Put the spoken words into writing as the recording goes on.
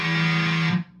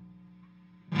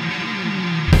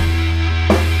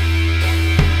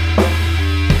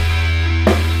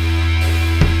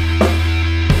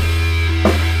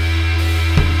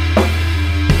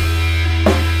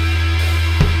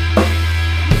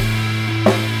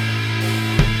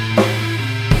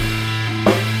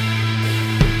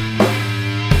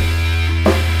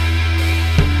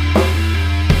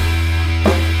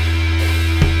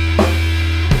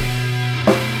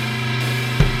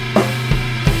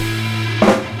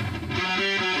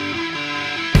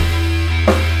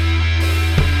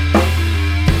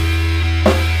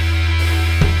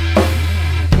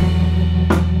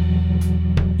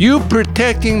You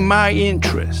protecting my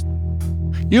interest.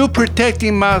 You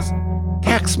protecting my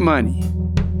tax money.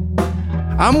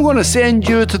 I'm going to send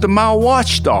you to my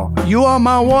watchdog. You are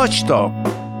my watchdog.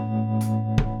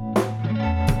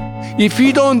 If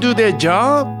you don't do that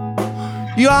job,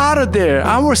 you're out of there.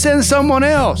 I will send someone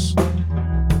else.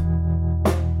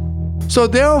 So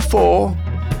therefore,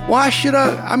 why should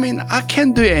I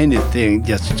can't do anything,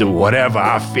 just do whatever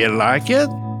I feel like it.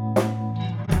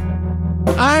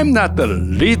 I'm not the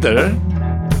leader.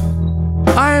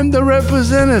 I am the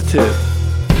representative.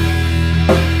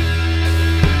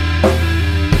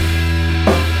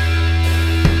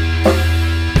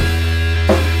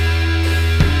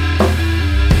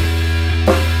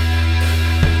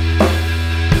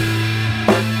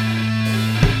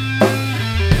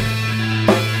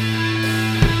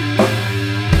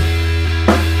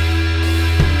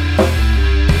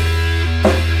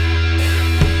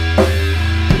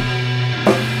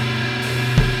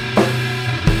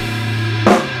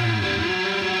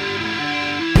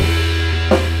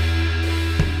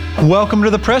 Welcome to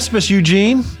the precipice,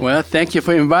 Eugene. Well, thank you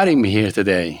for inviting me here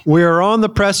today. We are on the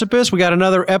precipice. We got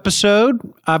another episode.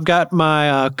 I've got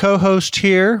my co-host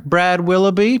here, Brad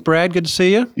Willoughby. Brad, good to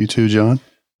see you. You too, John.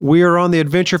 We are on the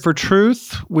adventure for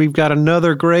truth. We've got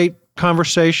another great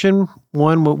conversation,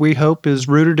 one what we hope is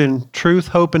rooted in truth,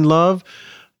 hope, and love.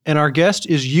 And our guest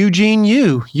is Eugene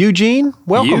Yu. Eugene,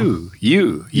 welcome.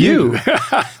 You.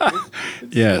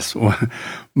 Yes.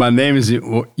 My name is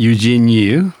Eugene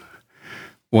Yu.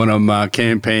 One of my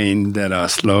campaign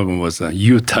slogan was a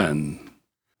U-turn.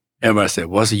 Everybody said,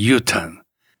 "What's a U-turn?"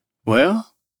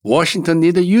 Well, Washington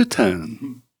need a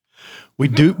U-turn. We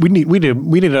need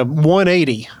a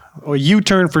 180 or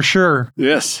U-turn for sure.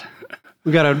 Yes.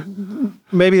 We got to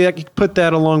maybe I could put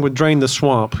that along with drain the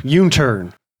swamp.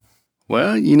 U-turn.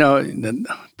 Well,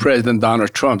 President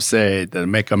Donald Trump said that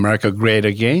make America great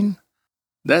again.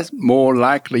 That's more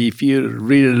likely if you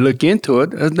really look into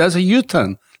it. That's a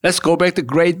U-turn. Let's go back to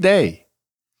great day.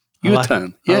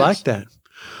 U-turn. I like that.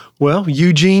 Well,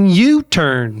 Eugene,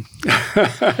 U-turn.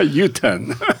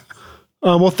 U-turn.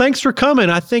 Well, thanks for coming.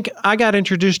 I think I got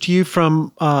introduced to you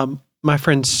from my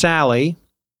friend Sally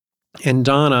and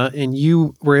Donna, and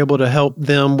you were able to help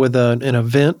them with an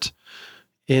event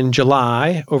in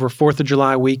July, over 4th of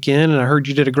July weekend, and I heard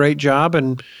you did a great job.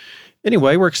 And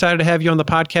anyway, we're excited to have you on the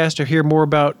podcast to hear more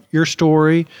about your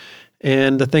story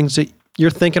and the things that you're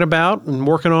thinking about and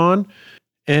working on.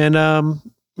 And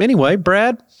anyway,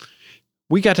 Brad,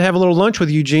 we got to have a little lunch with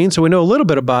Eugene, so we know a little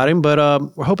bit about him, but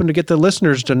we're hoping to get the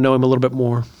listeners to know him a little bit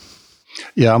more.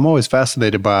 Yeah, I'm always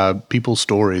fascinated by people's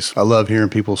stories. I love hearing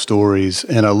people's stories,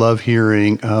 and I love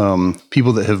hearing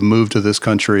people that have moved to this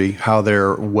country, how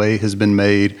their way has been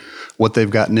made, what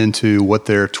they've gotten into, what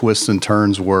their twists and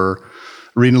turns were.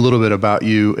 Reading a little bit about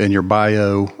you and your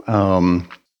bio,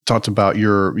 talked about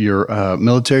your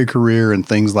military career and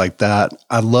things like that.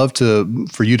 I'd love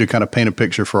for you to kind of paint a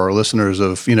picture for our listeners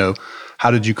of, how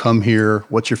did you come here?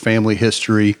 What's your family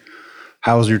history?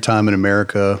 How was your time in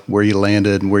America? Where you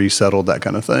landed and where you settled, that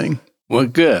kind of thing? Well,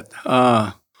 good.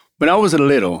 When I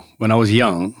was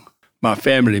young, my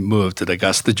family moved to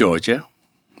Augusta, Georgia.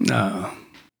 I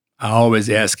always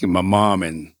asking my mom,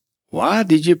 and why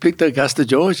did you pick Augusta,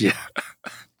 Georgia?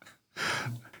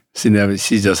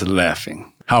 She's just laughing.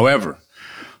 However,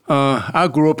 I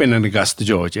grew up in Augusta,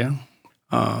 Georgia.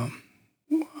 I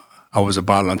was a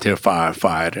volunteer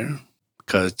firefighter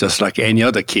because just like any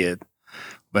other kid,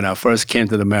 when I first came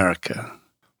to America,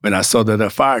 when I saw the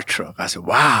fire truck, I said,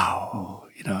 wow,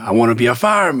 I want to be a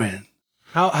fireman.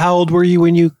 How old were you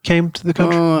when you came to the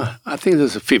country? I think it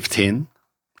was 15,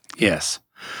 yes.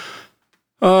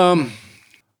 At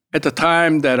the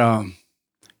time that,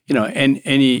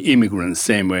 any immigrant,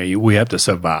 same way, we have to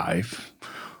survive.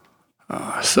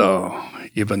 So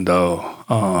even though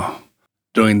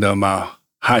during my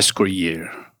high school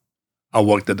year, I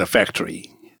worked at the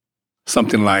factory,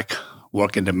 something like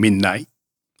work in the midnight.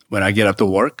 When I get up to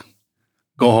work,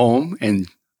 go home and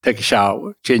take a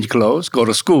shower, change clothes, go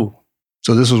to school.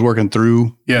 So this was working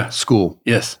through school?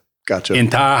 Yes. Gotcha.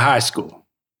 Entire high school.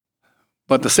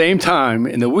 But at the same time,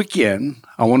 in the weekend,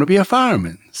 I want to be a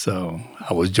fireman. So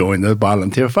I was joining the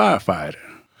volunteer firefighter.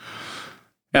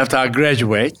 After I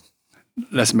graduate,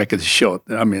 let's make it short.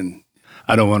 I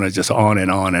don't want to just on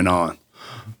and on and on.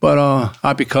 But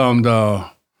I become the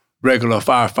regular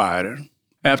firefighter.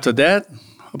 After that,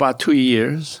 about 2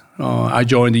 years, I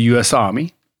joined the U.S.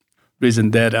 Army.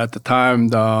 Reason that at the time,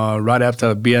 right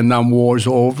after the Vietnam War is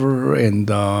over, and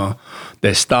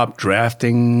they stopped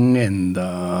drafting, and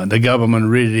the government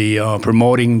really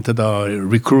promoting to the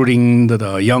recruiting to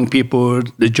the young people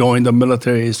to join the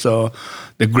military. So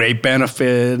the great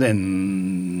benefit,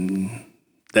 and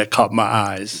that caught my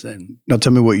eyes. And Now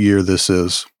tell me what year this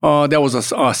is. that was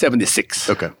a 76.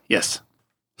 Okay. Yes.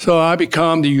 So I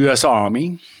become the U.S.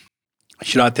 Army.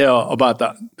 Should I tell about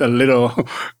the little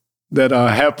that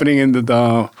happening in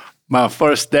my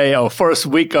first day or first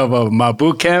week of my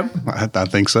boot camp? I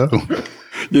think so.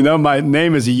 My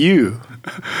name is Yu.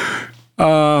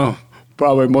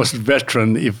 Probably most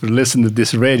veteran, if you listen to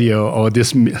this radio or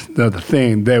this the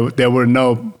thing, they will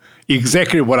know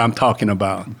exactly what I'm talking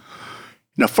about.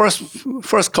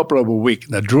 First couple of weeks,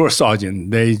 the drill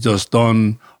sergeant, they just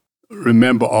don't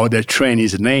remember all their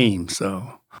trainees' names.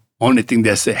 So only thing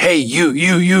they say, hey,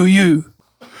 you,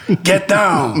 get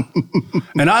down.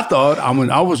 And I thought,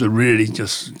 I was really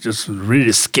just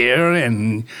really scared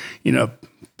and,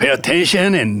 pay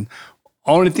attention. And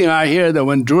only thing I hear that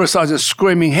when drill sergeant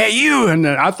screaming, hey, you, and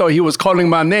then I thought he was calling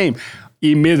my name.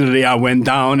 Immediately I went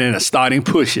down and starting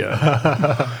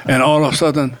push-up. And all of a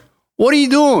sudden, what are you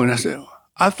doing? I said,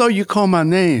 I thought you called my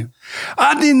name.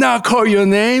 I did not call your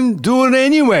name. Do it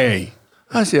anyway.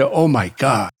 I said, oh, my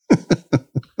God.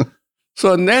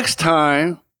 So next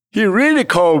time, he really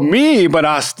called me, but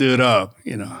I stood up,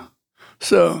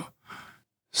 So,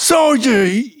 soldier,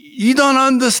 you don't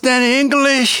understand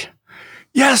English?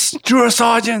 Yes, drill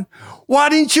sergeant. Why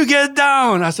didn't you get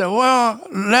down? I said, well,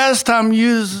 last time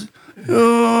you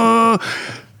down.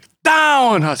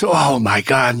 I said, oh, my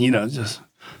God, just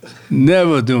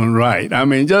never doing right. I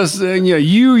mean, just,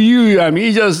 you,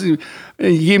 he just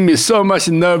give me so much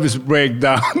nervous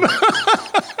breakdown.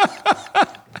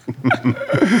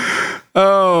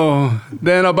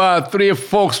 Then about 3 or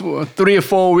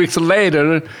 4 weeks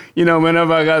later,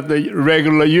 whenever I got the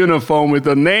regular uniform with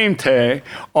the name tag,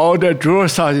 all the drill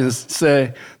sergeants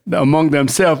say among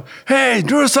themselves, hey,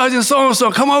 drill sergeant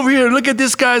so-and-so, come over here, look at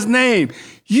this guy's name.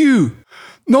 You.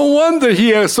 No wonder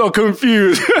he is so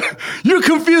confused. You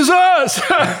confuse us.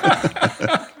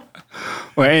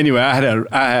 Well, anyway, I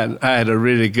had a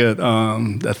really good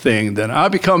thing. Then I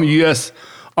become U.S.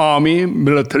 Army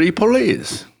military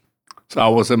police. So I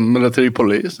was a military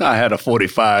police. I had a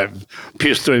 .45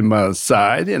 pistol in my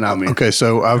side, and I mean. Okay,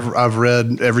 so I've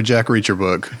read every Jack Reacher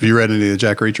book. Have you read any of the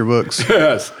Jack Reacher books?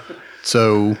 Yes.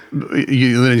 So,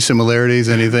 any similarities,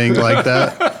 anything like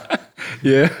that?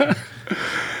 Yeah.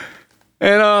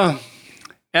 And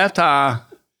after I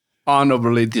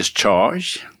honorably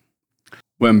discharged,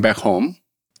 went back home,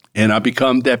 and I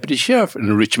become deputy sheriff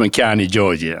in Richmond County,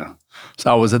 Georgia.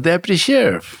 So I was a deputy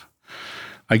sheriff.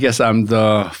 I guess I'm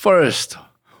the first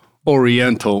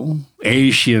Oriental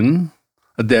Asian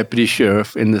deputy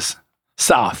sheriff in the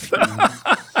South.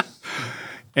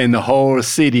 And the whole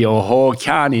city or whole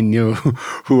county knew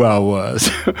who I was.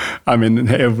 I mean,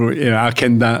 I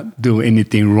cannot do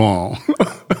anything wrong.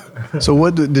 So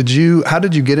how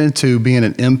did you get into being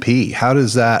an MP? How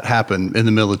does that happen in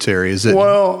the military? Is it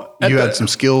you had some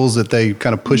skills that they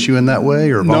kind of push you in that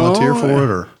way or volunteer for it?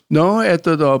 Or? No, at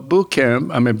the boot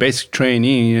camp, basic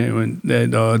training, when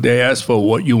they ask for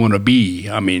what you want to be.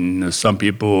 I mean, some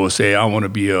people say, I want to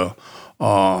be a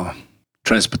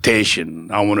transportation.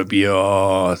 I want to be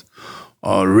a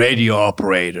radio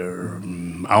operator.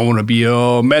 I want to be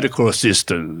a medical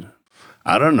assistant.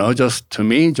 I don't know,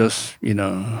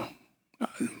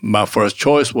 my first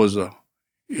choice was,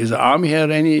 is the Army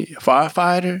had any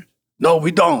firefighter? No,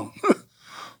 we don't.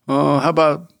 How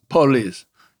about police?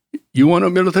 You want a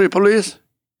military police?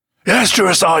 Yes,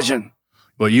 drill sergeant.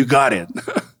 Well, you got it.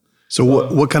 So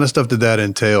what kind of stuff did that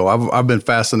entail? I've been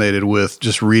fascinated with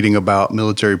just reading about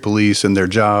military police and their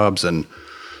jobs. And,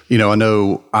 I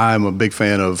know I'm a big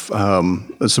fan of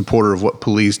a supporter of what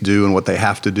police do and what they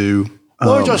have to do.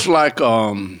 Well, just like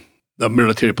the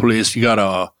military police, you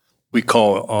got we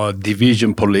call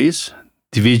division police,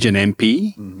 division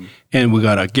MP, and we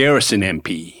got a garrison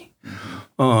MP.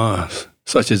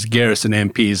 Such as garrison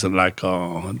MPs are like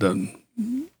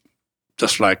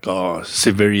just like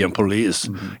civilian police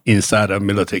inside a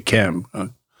military camp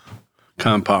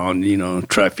compound.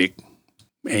 Traffic,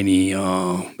 any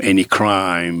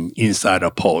crime inside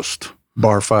a post,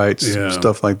 bar fights,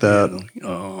 stuff like that.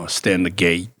 Stand the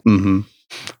gate,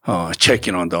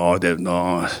 checking on all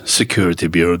the security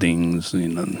buildings,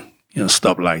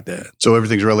 stuff like that. So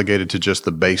everything's relegated to just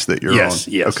the base that you're on. Yes.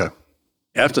 Okay.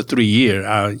 After 3 years,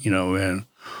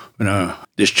 when I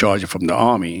discharged from the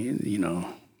Army,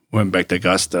 went back to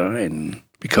Augusta, and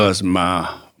because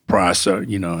my prior,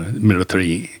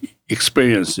 military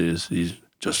experiences is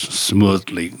just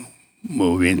smoothly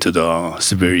move into the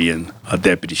civilian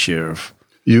deputy sheriff.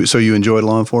 So you enjoyed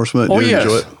law enforcement? Oh, Did you yes.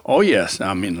 enjoy it? Oh, yes.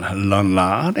 I mean, I learned a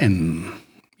lot. And,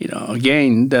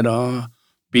 again, that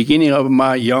beginning of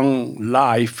my young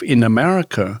life in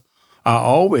America, I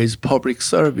always public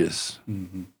service,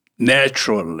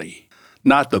 naturally.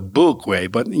 Not the book way,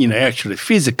 but, actually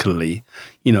physically,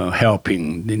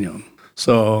 helping,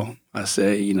 So I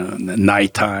say, the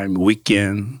nighttime,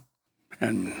 weekend,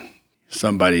 and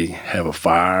somebody have a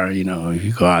fire, you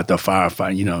go out the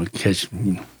firefight,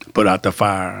 put out the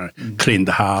fire, clean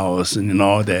the house, and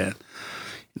all that.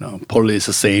 Police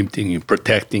the same thing,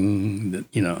 protecting,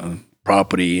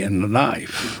 property and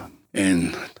life.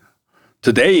 And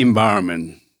today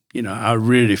environment, I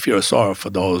really feel sorry for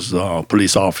those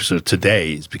police officers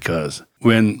today, because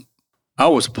when I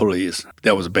was police,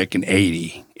 that was back in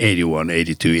 80, 81,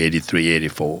 82, 83,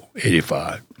 84,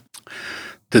 85.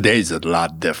 Today is a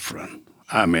lot different.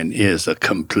 I mean, it's a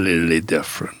completely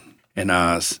different. And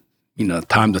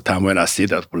time to time when I see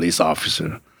that police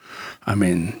officer, I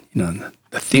mean,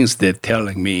 the things they're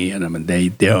telling me, and I mean,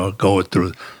 they'll go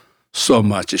through so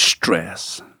much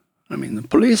stress. I mean, the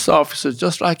police officers,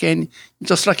 just like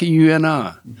you and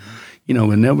I,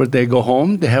 whenever they go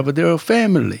home, they have their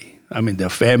family. I mean, their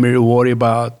family worry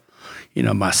about,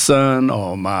 my son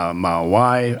or my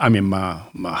wife. I mean, my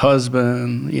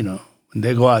husband. When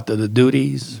they go out to the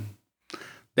duties,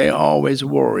 they always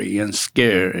worry and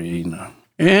scared.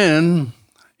 In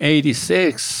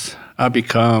 '86,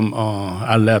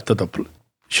 I left the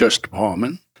church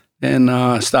department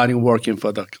and started working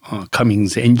for the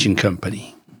Cummins Engine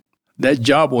Company. That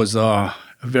job was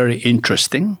very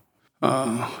interesting.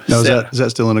 Now, is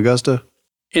that still in Augusta?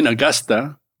 In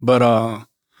Augusta, but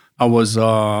I was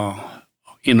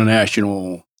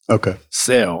international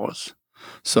sales.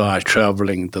 So I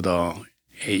traveling to the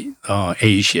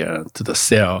Asia to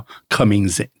sell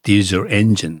Cummins diesel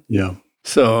engine. Yeah.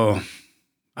 So,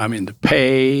 I mean, the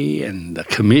pay and the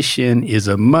commission is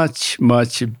a much,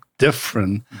 much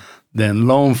different than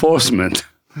law enforcement.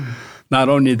 Not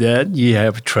only that, you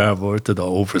have traveled to the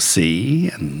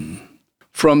overseas, and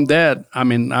from that, I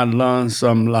mean, I learned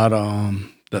a lot of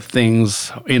the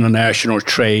things, international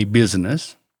trade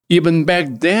business. Even back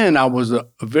then, I was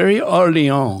very early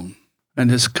on, and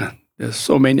there's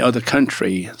so many other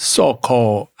countries,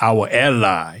 so-called our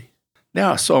ally. They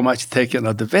are so much taking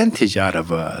advantage out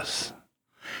of us.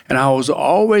 And I was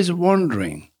always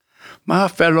wondering, my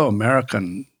fellow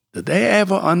American, did they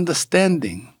ever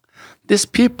understanding? These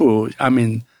people, I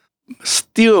mean,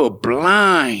 still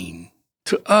blind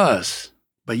to us,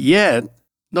 but yet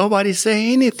nobody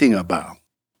say anything about.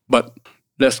 But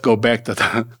let's go back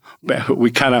to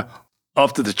we kind of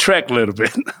off to the track a little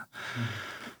bit.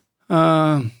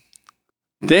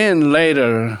 Then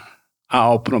later, I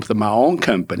opened up my own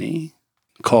company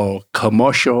called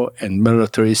Commercial and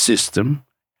Military System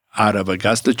out of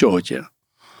Augusta, Georgia.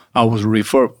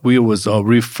 We was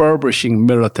refurbishing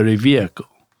military vehicle.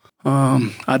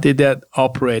 I did that,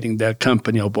 operating that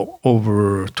company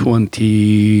over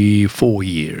 24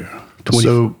 years.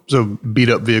 So beat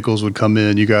up vehicles would come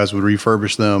in, you guys would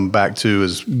refurbish them back to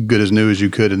as good as new as you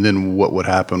could, and then what would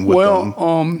happen with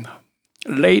them?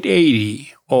 Late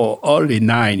 80 or early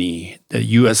 90, the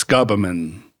U.S.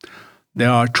 government, they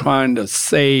are trying to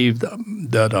save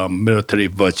the military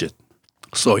budget.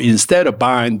 So instead of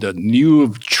buying the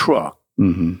new truck,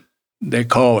 they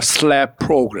call SLEP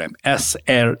program,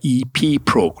 SLEP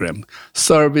program,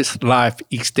 Service Life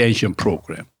Extension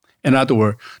Program. In other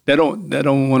words, they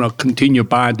don't want to continue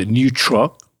buying the new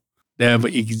truck. They have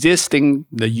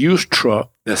the used truck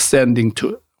they're sending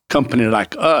to a company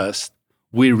like us.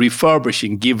 We refurbish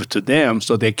and give it to them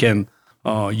so they can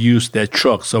use their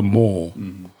truck some more.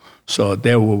 So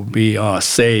there will be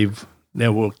save. They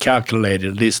will calculate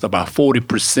at least about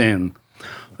 40%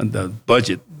 of the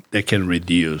budget they can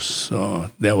reduce.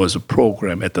 So there was a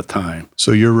program at the time.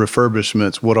 So your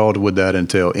refurbishments, what all would that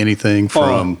entail? Anything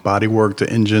from bodywork to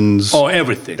engines? Oh,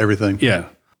 everything. Everything? Yeah.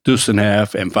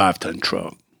 2.5 and 5-ton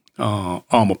truck,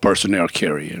 armored personnel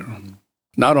carrier.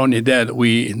 Not only that,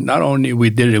 we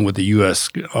dealing with the U.S.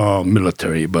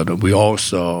 Military, but we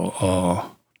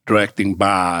also directing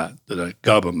by the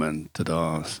government.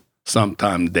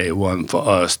 Sometimes they want for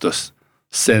us to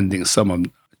sending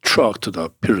some truck to the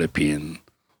Philippines,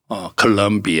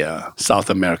 Colombia, South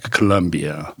America,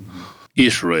 Colombia,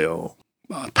 Israel,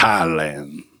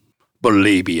 Thailand,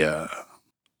 Bolivia,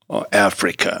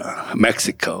 Africa,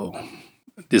 Mexico.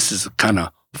 This is a kind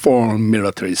of foreign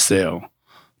military sale.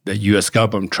 The U.S.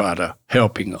 government try to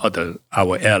helping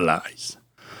our allies.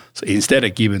 So instead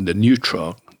of giving the new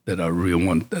truck, they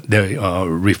are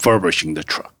refurbishing the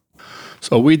truck.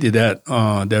 So we did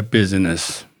that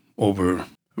business over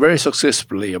very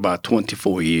successfully about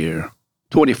 24 years.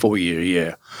 24 years,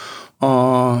 yeah.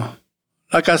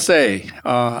 Like I say,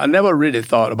 I never really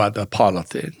thought about the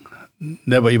politics.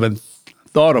 Never even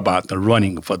thought about the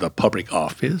running for the public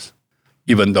office.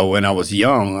 Even though when I was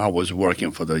young, I was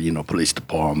working for the police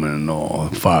department or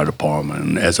fire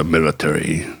department as a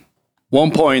military.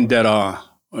 One point that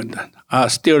I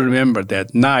still remember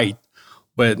that night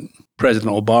when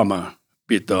President Obama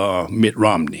beat Mitt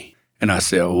Romney, and I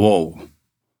said, "Whoa,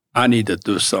 I need to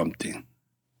do something.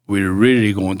 We're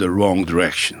really going the wrong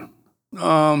direction."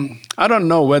 I don't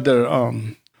know whether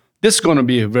this is going to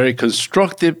be a very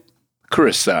constructive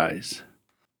criticize.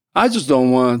 I just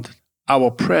don't want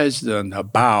our president to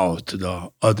bow to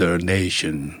the other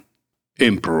nation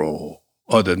emperor,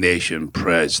 other nation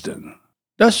president.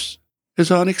 That's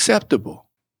unacceptable.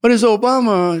 But it's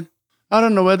Obama. I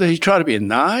don't know whether he tried to be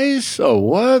nice or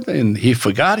what, and he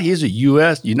forgot he's a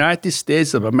U.S., United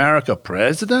States of America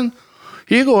president.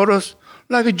 He goes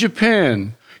like a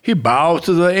Japan. He bowed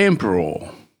to the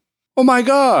emperor. Oh, my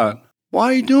God. Why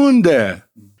are you doing that?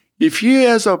 If you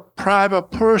as a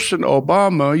private person,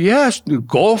 Obama, yes,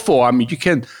 go for it. I mean, you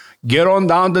can get on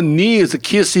down the knees,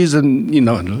 kiss his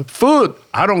foot.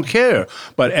 I don't care.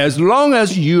 But as long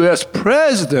as U.S.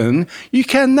 president, you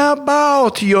cannot bow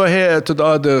to your head to the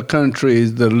other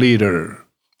countries, the leader.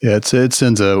 Yeah, it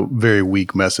sends a very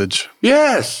weak message.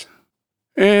 Yes.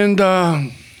 And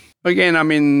again, I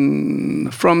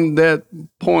mean, from that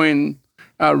point,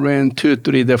 I ran 2 or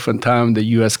 3 different times the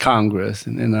U.S. Congress,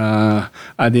 and I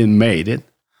didn't make it.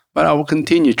 But I will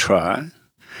continue to try.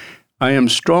 I am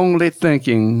strongly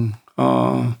thinking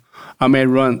I may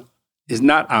run. It's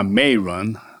not I may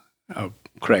run. I'll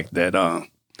correct that.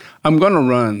 I'm going to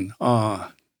run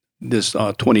this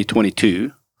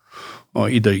 2022, or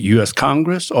either U.S.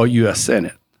 Congress or U.S.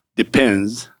 Senate.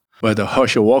 Depends whether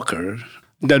Herschel Walker.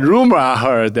 The rumor I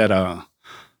heard that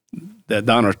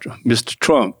Mr.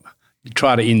 Trump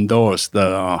tried to endorse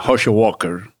the Herschel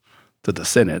Walker to the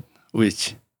Senate,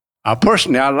 which I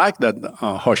like that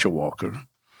Herschel Walker.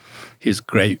 He's a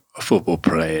great football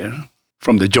player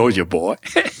from the Georgia boy.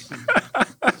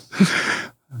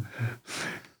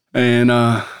 And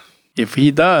if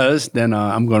he does, then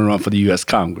I'm going to run for the U.S.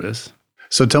 Congress.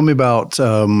 So tell me about,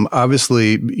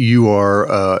 obviously, you are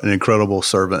an incredible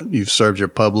servant. You've served your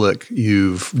public.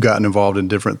 You've gotten involved in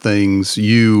different things.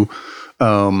 Your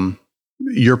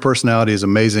personality is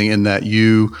amazing in that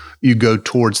you go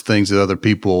towards things that other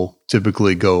people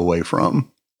typically go away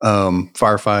from.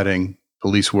 Firefighting,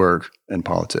 police work, and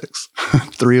politics.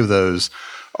 3 of those,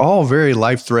 all very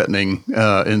life-threatening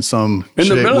in some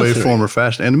shape, way, form, or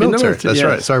fashion. And the military. That's yes.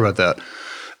 Right. Sorry about that.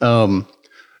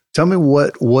 Tell me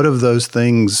what of those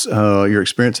things, your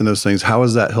experience in those things, how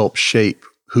has that helped shape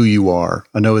who you are?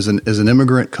 I know as an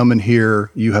immigrant coming here,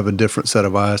 you have a different set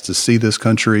of eyes to see this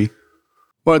country.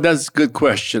 Well, that's a good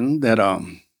question. That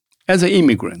as an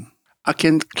immigrant, I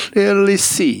can clearly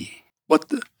see what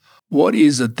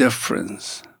is the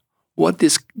difference. What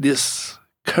is this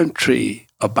country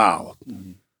about?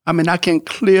 I mean, I can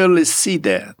clearly see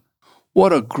that.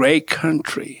 What a great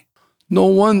country. No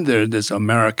wonder this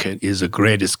America is the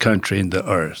greatest country in the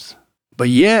earth. But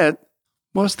yet,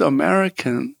 most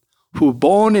Americans who are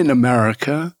born in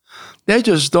America, they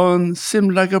just don't seem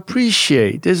like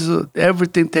appreciate. This is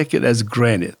everything taken as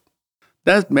granted.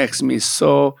 That makes me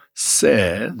so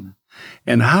sad.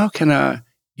 And how can I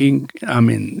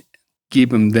give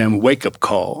them wake-up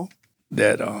call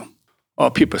that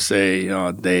people say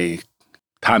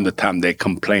time to time they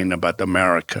complain about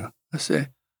America. I say,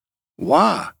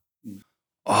 why?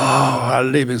 Oh, I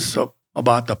live in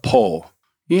about the poor.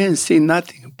 You ain't seen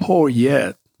nothing poor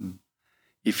yet.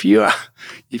 If you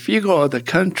go to the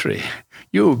country,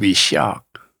 you will be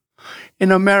shocked.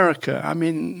 In America, I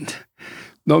mean,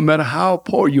 no matter how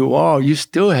poor you are, you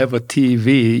still have a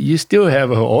TV, you still have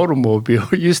an automobile,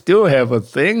 you still have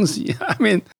things. I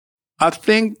mean, I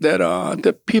think that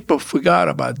the people forgot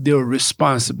about their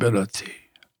responsibility,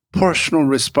 personal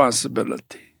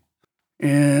responsibility.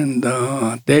 And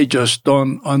they just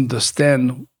don't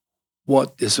understand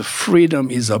what this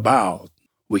freedom is about.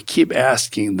 We keep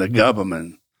asking the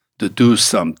government to do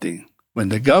something. When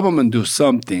the government do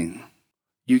something,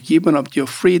 you're giving up your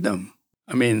freedom.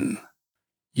 I mean,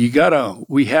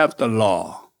 we have the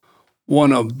law.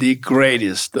 One of the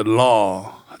greatest, the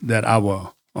law that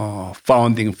our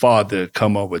founding father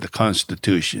come up with, the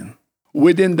Constitution.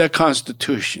 Within the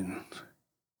Constitution,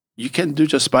 you can do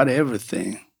just about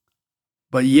everything.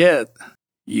 But yet,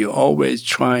 you always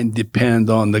try and depend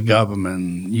on the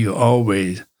government.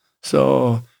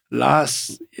 So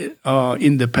last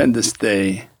Independence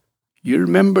Day, You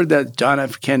remember that John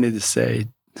F. Kennedy said,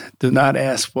 do not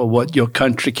ask for what your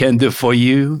country can do for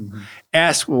you. Mm-hmm.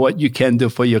 Ask for what you can do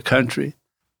for your country.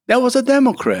 That was a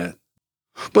Democrat.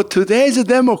 But today's a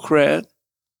Democrat,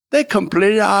 they're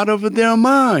completely out of their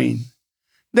mind.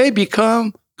 They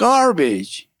become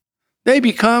garbage. They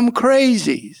become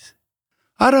crazies.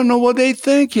 I don't know what they're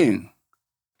thinking.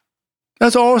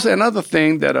 That's also another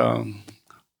thing that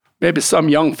maybe some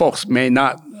young folks may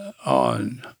not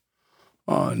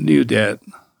knew that.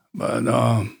 But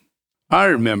I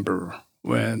remember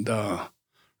when the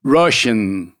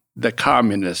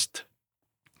communist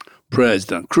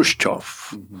president,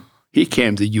 Khrushchev, he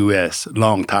came to the U.S. a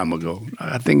long time ago,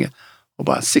 I think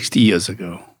about 60 years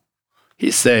ago.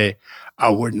 He said, I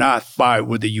will not fight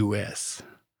with the U.S.,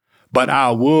 but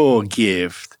I will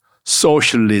give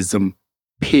socialism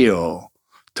pill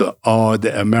to all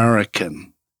the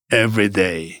American every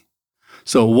day.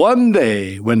 So one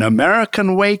day when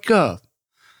Americans wake up,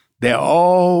 they'll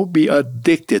all be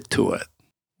addicted to it.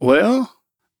 Well,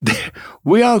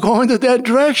 we are going to that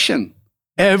direction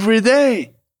every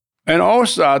day. And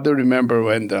also, I do remember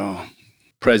when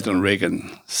President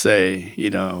Reagan say, you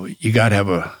got to have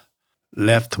a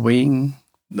left wing,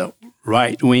 the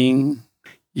right wing.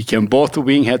 You can both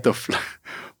wing have to fly.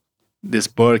 This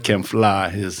bird can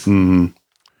fly.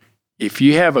 If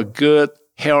you have a good,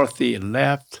 healthy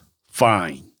left,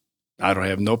 fine. I don't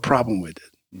have no problem with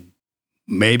it.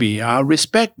 Maybe I'll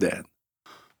respect that.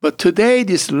 But today,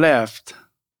 this left,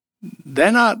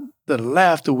 they're not the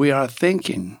left we are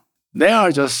thinking. They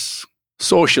are just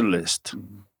socialist,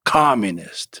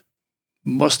 communist.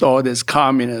 Most of this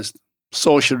communist,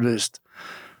 socialist,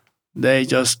 they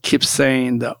just keep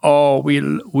saying that,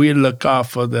 we look out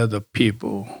for the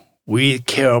people. We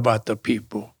care about the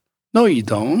people. No, you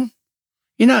don't.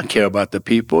 You not care about the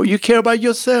people. You care about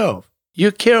yourself.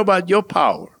 You care about your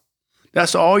power.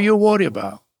 That's all you worry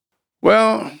about.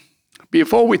 Well,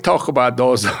 before we talk about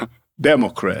those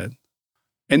Democrats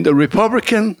and the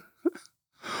Republican,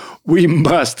 we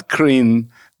must clean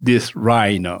this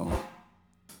rhino.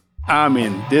 I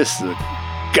mean,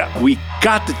 we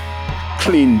got to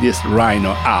clean this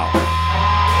rhino out.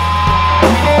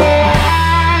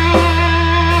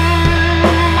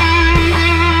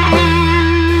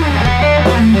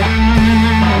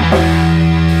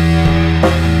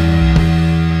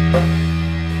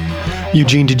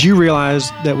 Eugene, did you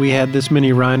realize that we had this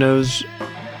many rhinos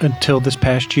until this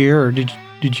past year, or did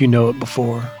you know it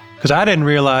before? Because I didn't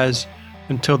realize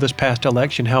until this past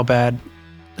election how bad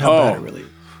it really is.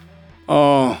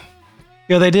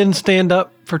 They didn't stand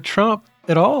up for Trump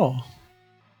at all.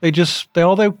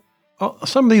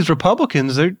 Some of these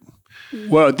Republicans,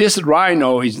 Well, this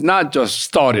rhino is not just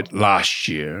started last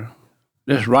year.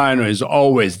 This rhino is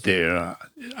always there,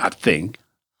 I think.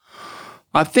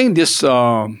 I think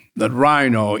the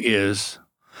rhino is,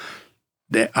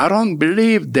 I don't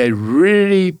believe they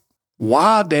really,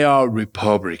 while they are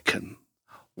Republican,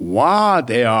 while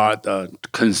they are the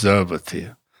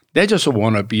conservative, they just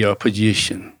want to be a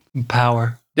position.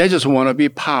 Power. They just want to be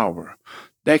power.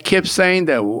 They kept saying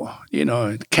that,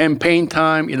 campaign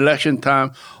time, election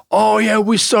time, I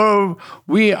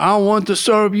want to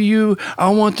serve you. I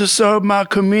want to serve my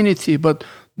community. But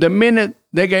the minute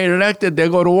they get elected, they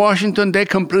go to Washington, they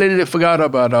completely forgot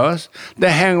about us.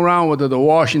 They hang around with the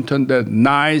Washington, the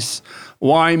nice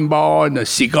wine bar and the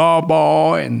cigar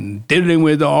bar and dealing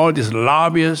with all these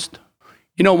lobbyists.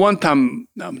 One time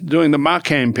during my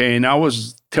campaign, I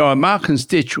was telling my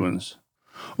constituents,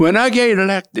 when I get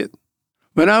elected,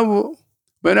 whenever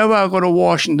I go to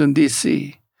Washington,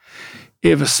 D.C.,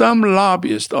 if some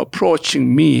lobbyist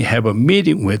approaching me have a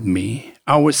meeting with me,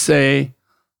 I would say,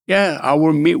 yeah, I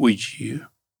will meet with you.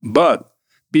 But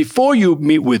before you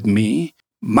meet with me,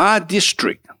 my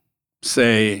district,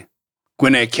 say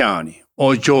Gwinnett County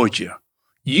or Georgia,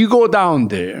 you go down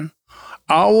there,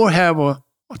 I will have a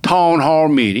town hall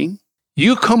meeting.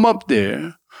 You come up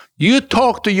there, you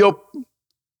talk to your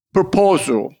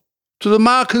proposal to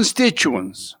my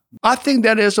constituents. I think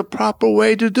that is a proper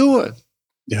way to do it.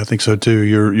 Yeah, I think so too.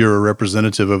 You're a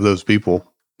representative of those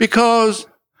people. Because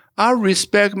I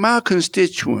respect my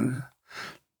constituents.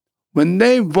 When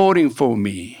they're voting for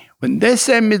me, when they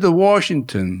send me to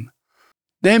Washington,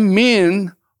 they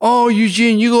mean,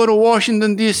 Eugene, you go to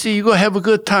Washington, D.C., you go have a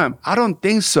good time. I don't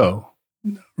think so.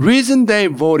 Reason they're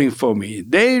voting for me,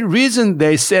 reason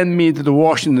they send me to the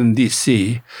Washington,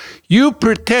 D.C., you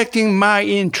protecting my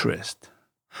interest.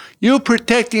 You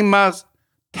protecting my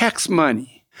tax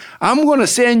money. I'm going to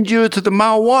send you to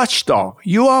my watchdog.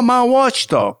 You are my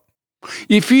watchdog.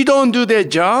 If you don't do their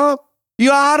job,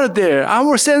 you're out of there. I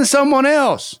will send someone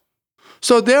else.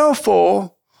 So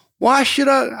therefore, Why should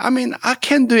I? I mean, I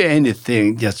can't do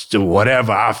anything, just do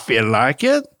whatever I feel like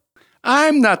it.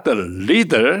 I'm not the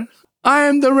leader. I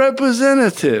am the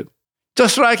representative.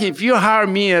 Just like if you hire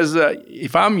me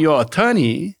if I'm your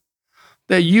attorney,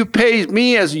 that you pay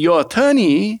me as your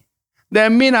attorney,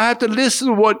 that means I have to listen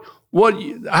to what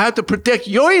I have to protect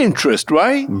your interest,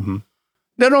 right? Mm-hmm.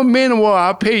 That don't mean, well,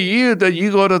 I pay you that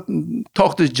you got to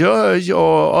talk to the judge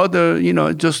or other,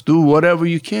 just do whatever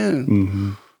you can.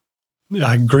 Mm-hmm.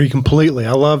 I agree completely.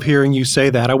 I love hearing you say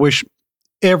that. I wish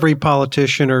every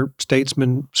politician or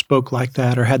statesman spoke like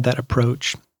that or had that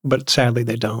approach, but sadly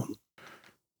they don't.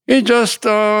 It just,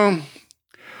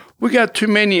 we got too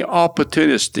many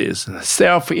opportunities,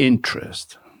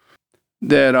 self-interest,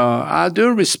 that I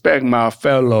do respect my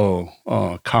fellow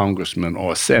congressman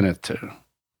or senator.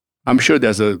 I'm sure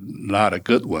there's a lot of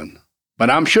good one, but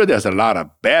I'm sure there's a lot of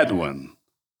bad one.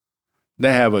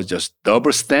 They have a just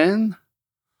double stand.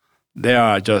 They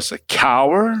are just a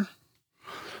coward.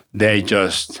 They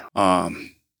just, they're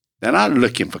not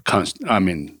looking for,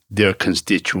 their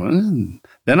constituents.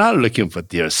 They're not looking for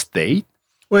their state.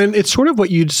 Well, it's sort of what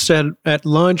you said at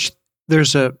lunch.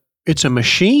 It's a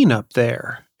machine up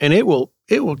there, and it will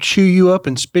chew you up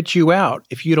and spit you out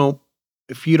if you don't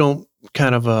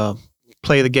kind of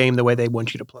play the game the way they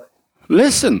want you to play.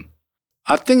 Listen,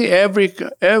 I think every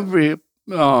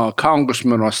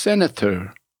congressman or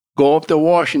senator go up to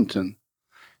Washington,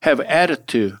 have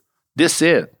attitude. This is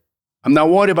it. I'm not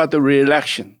worried about the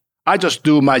re-election. I just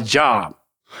do my job.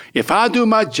 If I do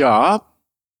my job,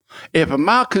 if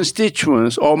my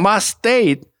constituents or my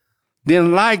state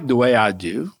didn't like the way I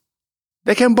do,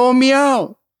 they can vote me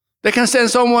out. They can send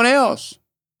someone else.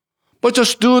 But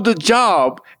just do the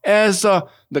job as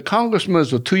the congressman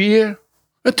for 2 years.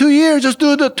 2 years, just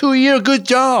do the 2-year good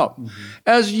job. Mm-hmm.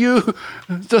 As you,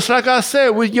 just like I said,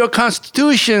 with your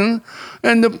constitution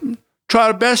and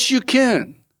try the best you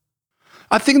can.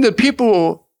 I think the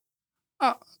people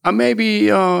are maybe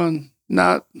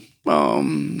not,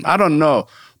 I don't know.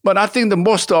 But I think the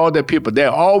most of the people,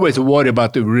 they're always worried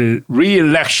about the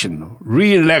re-election.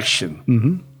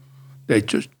 Mm-hmm. They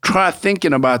just try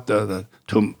thinking about the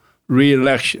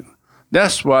re-election.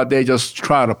 That's why they just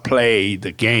try to play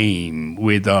the game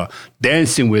with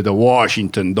dancing with the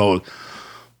Washington. Those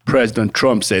President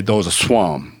Trump said those are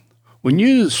swamp. When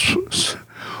you're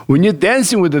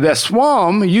dancing with that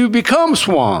swamp, you become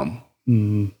swamp.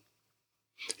 Mm-hmm.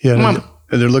 Yeah.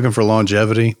 And they're looking for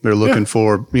longevity. They're looking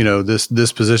for,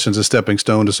 this position's a stepping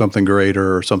stone to something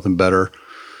greater or something better.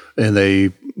 And they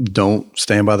don't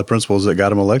stand by the principles that got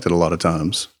them elected a lot of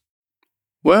times.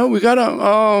 Well, we got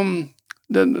to,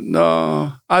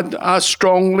 I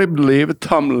strongly believe a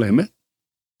term limit.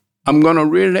 I'm going to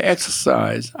really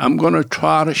exercise. I'm going to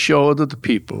try to show to the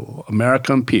people,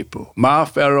 American people, my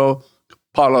fellow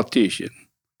politician,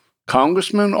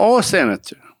 congressman or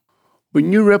senator,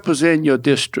 when you represent your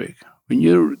district, when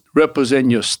you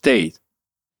represent your state,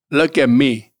 look at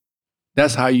me.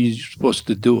 That's how you're supposed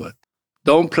to do it.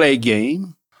 Don't play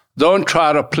game. Don't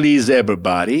try to please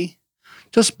everybody.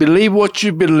 Just believe what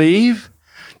you believe.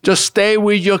 Just stay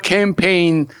with your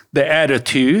campaign, the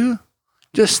attitude.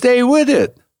 Just stay with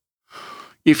it.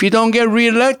 If you don't get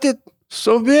reelected,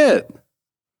 so be it.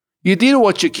 You did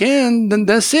what you can, then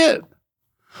that's it.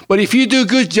 But if you do a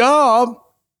good job,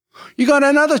 you got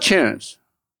another chance.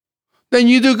 Then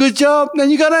you do a good job, then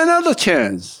you got another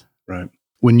chance. Right.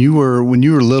 When you were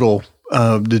little,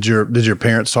 did your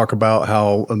parents talk about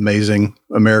how amazing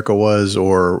America was,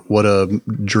 or what a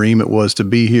dream it was to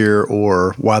be here,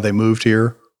 or why they moved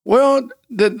here? Well,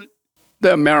 the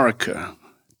America,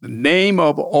 the name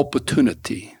of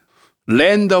opportunity,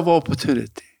 land of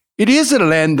opportunity. It is a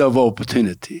land of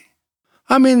opportunity.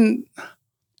 I mean,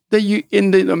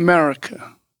 in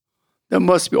America, there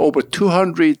must be over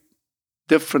 200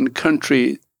 different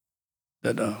countries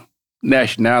that are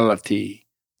nationality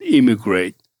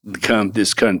immigrate to come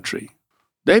this country.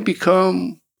 They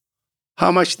become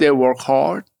how much they work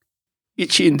hard.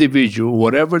 Each individual,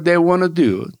 whatever they want to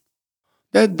do,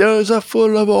 that those are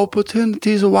full of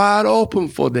opportunities wide open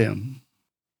for them.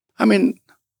 I mean,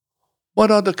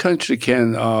 what other country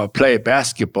can play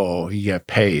basketball? You get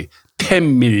paid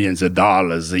 $10 million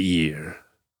a year.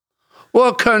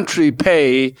 What country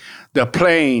pay the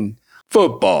playing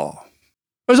football?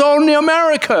 It's only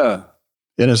America.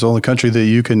 And it's the only country that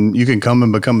you can come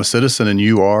and become a citizen, and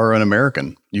you are an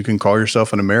American. You can call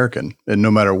yourself an American. And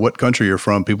no matter what country you're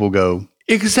from, people go,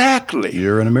 exactly.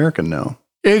 You're an American now.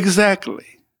 Exactly.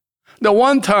 The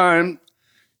one time,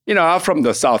 I'm from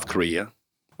the South Korea.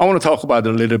 I want to talk about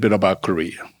a little bit about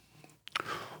Korea.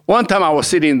 One time I was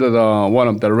sitting in one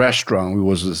of the restaurants. We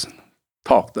was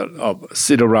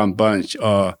sit around bunch.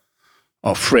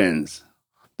 friends.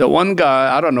 The one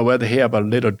guy, I don't know whether he have a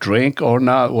little drink or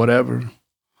not, whatever.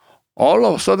 All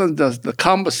of a sudden, the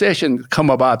conversation come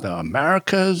about the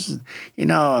Americas.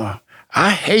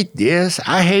 I hate this,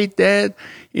 I hate that.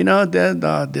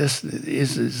 This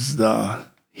is the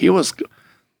he was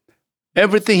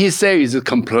everything he says is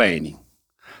complaining.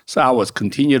 So I was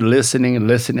continued listening.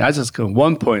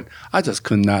 One point, I just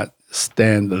could not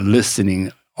stand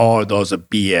listening all those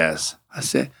BS. I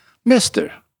said,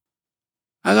 Mister,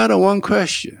 I got one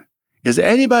question. Is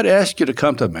anybody ask you to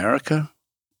come to America?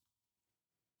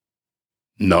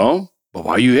 No, but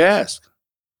why you ask?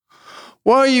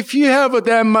 Well, if you have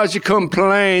that much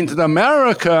complaint to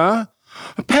America,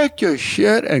 pack your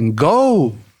shit and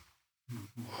go.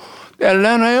 The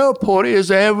Atlanta airport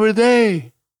is every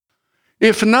day.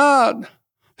 If not,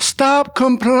 stop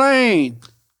complaining.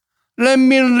 Let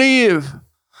me live.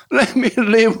 Let me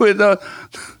live with the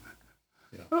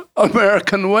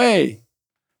American way.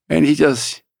 And he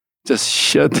just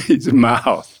shut his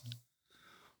mouth.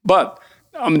 But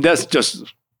that's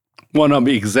just one of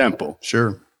the examples.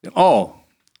 Sure. Oh,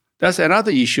 that's another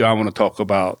issue I want to talk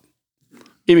about.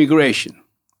 Immigration.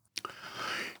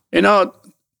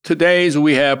 Today's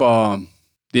we have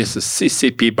this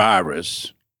CCP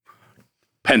virus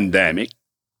pandemic.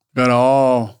 Got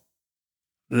all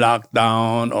locked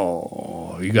down,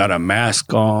 or you got a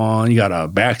mask on, you got to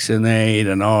vaccinate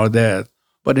and all that.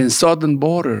 But in southern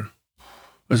border,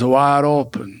 it's wide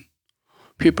open.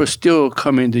 People still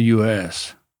come into the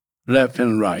U.S., left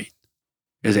and right.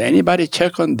 Is anybody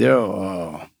check on their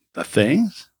the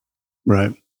things?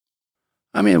 Right.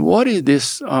 I mean, what is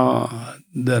this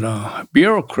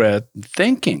bureaucrat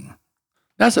thinking?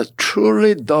 That's a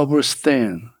truly double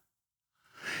stand.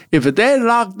 If they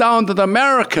lock down the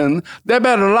American, they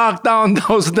better lock down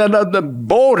those that are the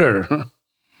border.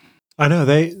 I know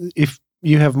if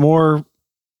you have more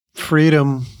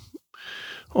freedom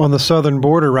on the southern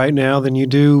border right now than you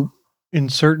do in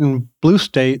certain blue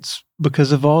states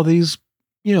because of all these,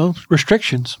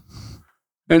 restrictions.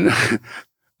 And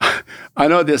I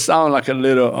know this sounds like a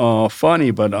little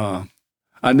funny, but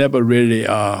I never really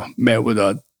met with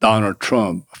Donald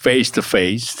Trump face to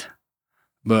face.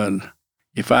 But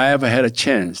if I ever had a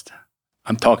chance,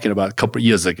 I'm talking about a couple of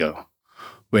years ago,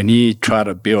 when he tried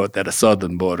to build that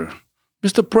southern border.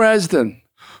 Mr. President,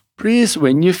 please,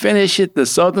 when you finish it, the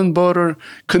southern border,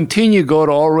 continue go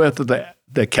all the way to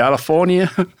the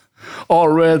California, all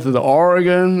the way to the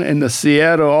Oregon and the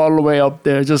Seattle, all the way up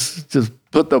there. Just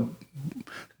put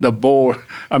the board,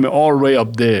 all the way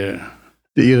up there.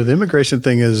 The immigration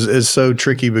thing is so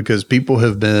tricky because people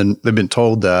they've been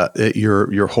told that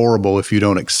you're horrible if you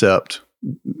don't accept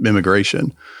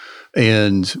immigration.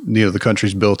 And, the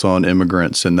country's built on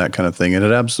immigrants and that kind of thing. And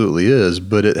it absolutely is,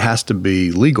 but it has to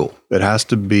be legal. It has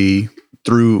to be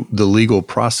through the legal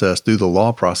process, through the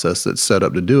law process that's set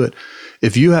up to do it.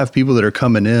 If you have people that are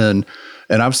coming in,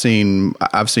 and I've seen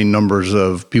numbers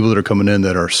of people that are coming in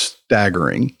that are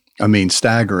staggering.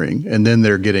 And then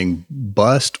they're getting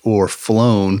bused or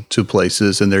flown to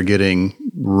places, and they're getting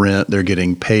rent, they're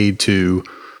getting paid to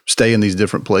stay in these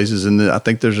different places. And I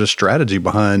think there's a strategy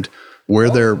behind where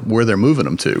they're moving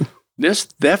them to. There's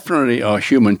definitely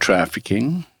human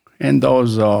trafficking, and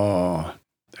those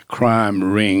crime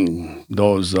ring,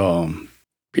 those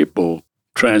people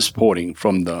transporting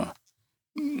from the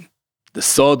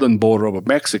southern border of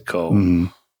Mexico,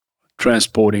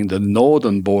 transporting the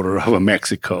northern border of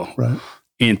Mexico, right,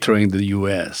 entering the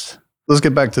U.S. Let's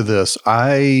get back to this.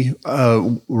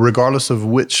 Regardless of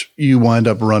which you wind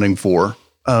up running for,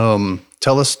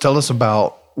 tell us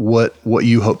about what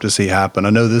you hope to see happen. I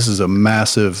know this is a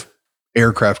massive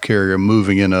aircraft carrier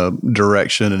moving in a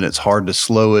direction, and it's hard to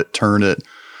slow it, turn it.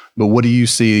 But what do you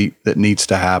see that needs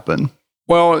to happen?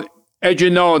 Well, as you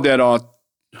know, that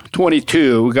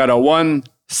 22, we got a one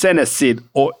Senate seat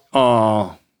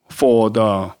for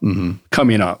the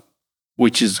coming up,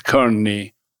 which is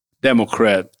currently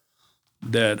Democrat,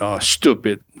 that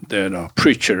stupid, that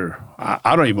preacher.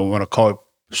 I don't even want to call it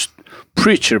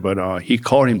preacher, but he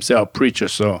called himself preacher,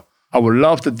 so I would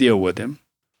love to deal with him.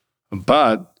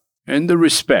 But in the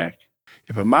respect,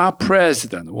 if my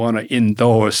president want to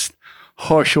endorse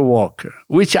Herschel Walker,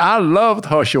 which I loved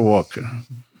Herschel Walker,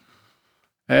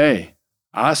 hey,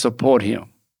 I support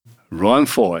him. Run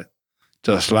for it.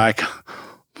 Just like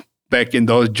back in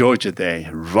those Georgia days.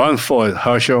 Run for it,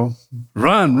 Herschel.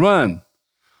 Run.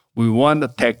 We want to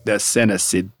take that Senate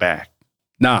seat back.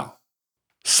 Now,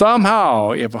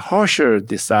 somehow, if Herschel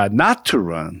decide not to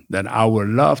run, then I would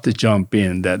love to jump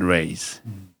in that race.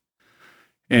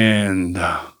 And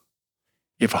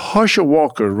if Herschel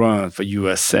Walker runs for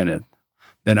U.S. Senate,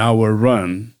 then I will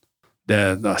run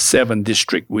the 7th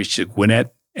district, which is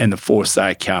Gwinnett and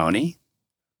Forsyth County.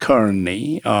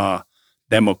 Currently,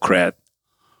 Democrat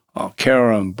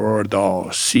Karen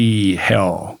Bordeaux C.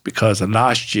 held, because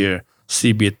last year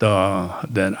she beat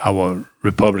then our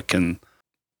Republican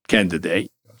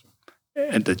candidate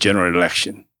at the general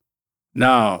election.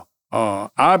 Now,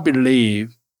 I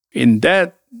believe in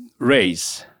that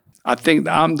race, I think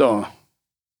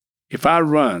if I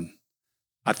run,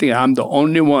 I think I'm the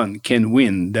only one can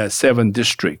win that 7th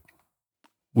district.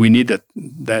 We need the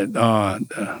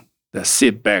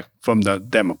seat back from the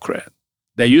Democrat.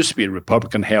 There used to be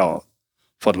Republican held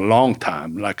for a long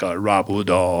time, like Rob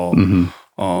Woodall,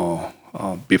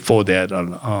 before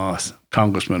that,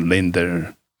 Congressman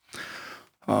Linder.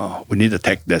 We need to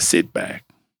take that seat back.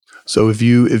 So if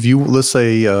you let's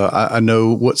say, I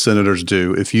know what senators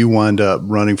do. If you wind up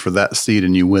running for that seat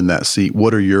and you win that seat,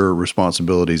 what are your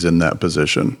responsibilities in that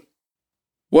position?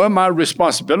 Well, my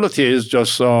responsibility is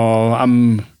just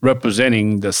I'm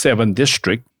representing the 7th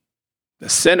district. The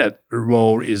Senate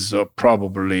role is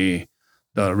probably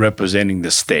representing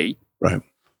the state. Right.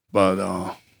 But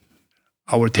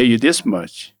I will tell you this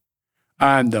much.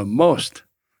 I'm the most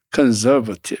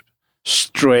conservative,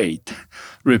 straight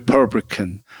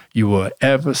Republican you will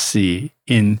ever see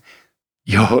in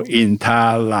your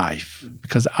entire life,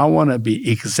 because I want to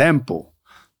be example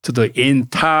to the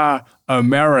entire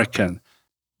American.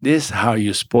 This is how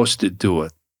you're supposed to do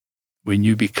it when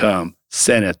you become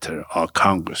senator or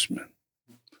congressman.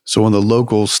 So on the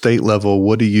local state level,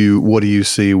 what do you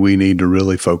see we need to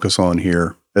really focus on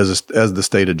here as the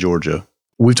state of Georgia?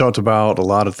 We've talked about a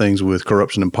lot of things with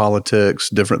corruption in politics,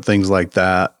 different things like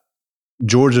that.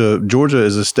 Georgia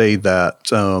is a state that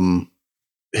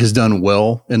has done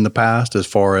well in the past as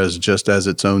far as just as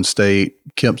its own state.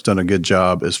 Kemp's done a good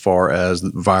job as far as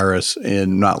the virus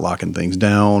and not locking things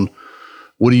down.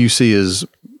 What do you see as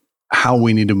how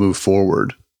we need to move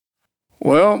forward?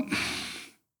 Well,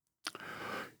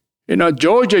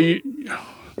 Georgia,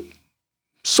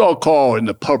 so-called in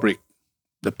the public,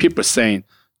 the people saying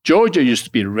Georgia used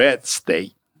to be a red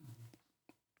state,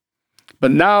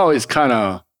 but now it's kind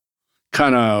of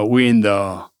we in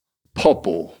the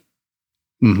purple.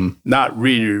 Mm-hmm. Not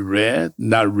really red,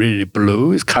 not really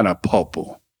blue. It's kind of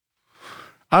purple.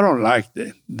 I don't like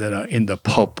that are in the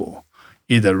purple,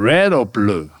 either red or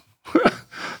blue.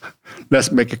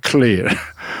 Let's make it clear,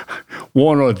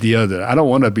 one or the other. I don't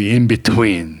want to be in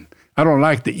between. I don't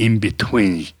like the in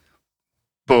between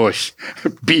bush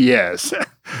BS.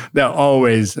 They're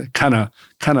always kind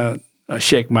of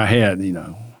shake my head.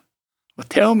 Well,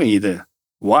 tell me either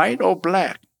white or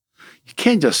black. You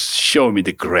can't just show me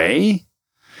the gray.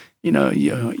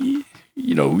 You're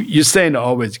saying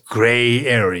always gray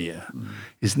area. Mm-hmm.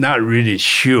 It's not really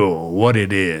sure what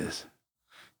it is.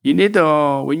 You need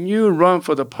to, when you run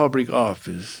for the public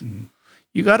office,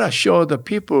 you got to show the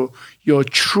people your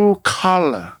true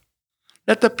color.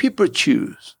 Let the people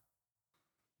choose.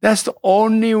 That's the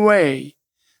only way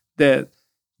that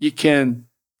you can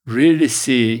really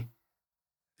see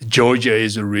Georgia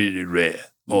is really red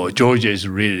or Georgia is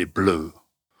really blue.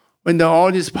 When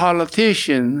all these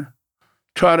politicians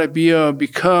try to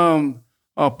become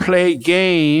a play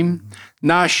game,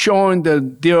 not showing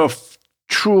their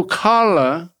true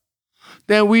color,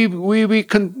 then we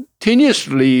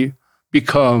continuously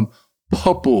become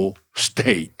purple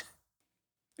state.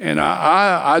 And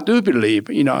I do believe,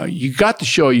 you got to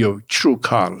show your true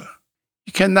color.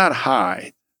 You cannot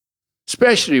hide,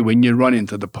 especially when you run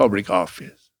into the public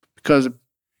office, because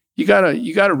you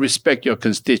gotta respect your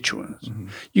constituents. Mm-hmm.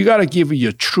 You gotta give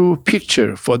your true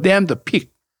picture for them to pick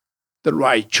the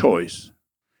right choice.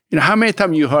 How many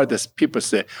times you heard this people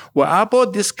say, "Well, I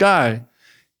bought this guy,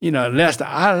 Lester.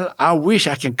 I wish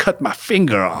I can cut my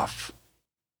finger off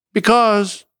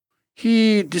because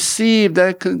he deceived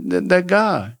that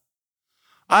guy.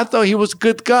 I thought he was a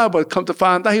good guy, but come to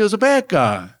find out he was a bad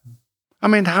guy." I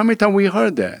mean, how many times we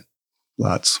heard that?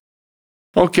 Lots.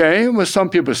 Okay, well, some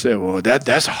people say, "Well,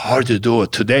 that's hard to do in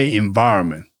today's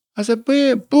environment." I said,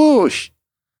 boo.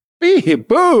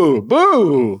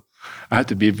 I have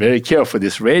to be very careful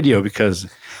this radio because,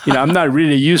 I'm not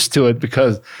really used to it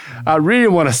because I really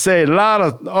want to say a lot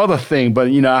of other things, but,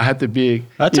 I have to be.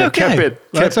 That's okay.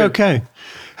 That's okay.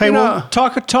 Hey, well,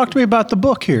 talk to me about the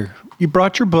book here. You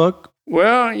brought your book.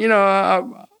 Well,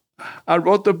 I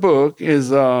wrote the book.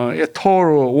 Is a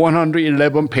total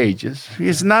 111 pages.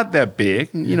 It's not that big,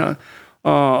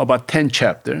 about 10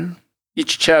 chapters.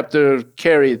 Each chapter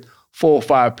carried 4 or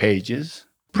 5 pages,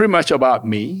 pretty much about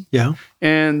me. Yeah.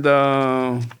 And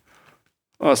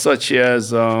such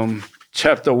as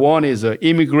Chapter 1 is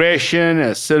immigration,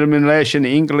 assimilation,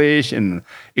 English, and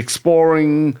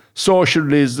exploring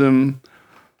socialism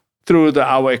through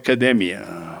our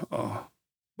academia.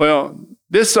 Well,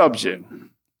 this subject,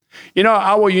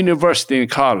 our university and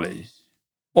college,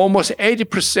 almost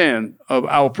 80% of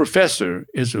our professor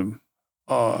is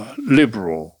a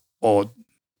liberal or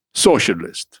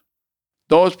socialist.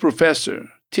 Those professors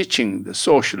teaching the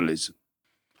socialism.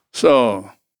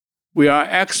 So we are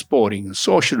exporting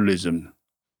socialism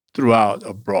throughout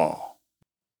abroad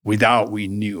without we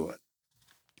knew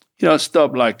it.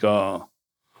 Stuff like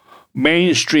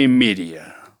mainstream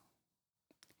media.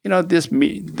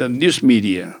 The news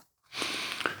media,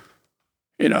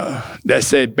 they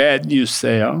say bad news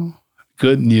sell,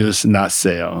 good news not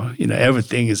sell.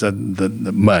 Everything is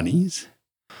the monies.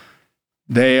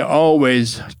 They're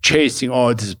always chasing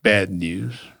all this bad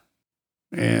news.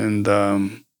 And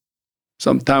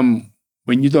sometimes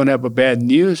when you don't have a bad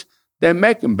news, they're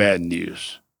making bad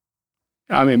news.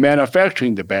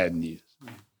 Manufacturing the bad news.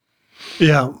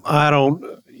 Yeah,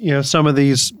 some of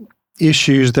these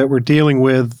issues that we're dealing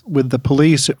with the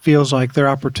police, it feels like they're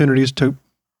opportunities to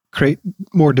create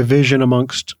more division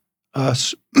amongst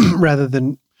us rather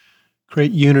than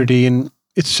create unity. And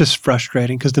it's just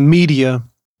frustrating because the media,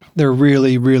 they're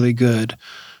really, really good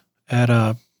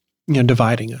at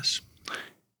dividing us.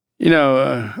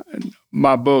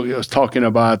 My book was talking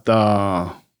about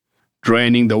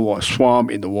draining the swamp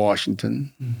in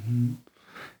Washington. Mm-hmm.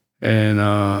 And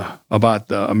about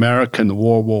the American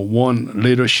World War I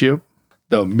leadership,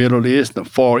 the Middle East, the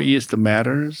Far East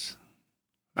matters.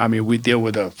 We deal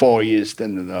with the Far East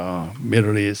and the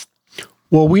Middle East.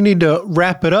 Well, we need to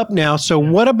wrap it up now. So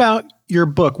what about your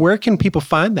book? Where can people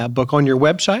find that book? On your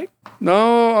website?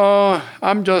 No,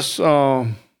 I'm just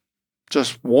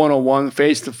one-on-one,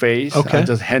 face-to-face. Okay. I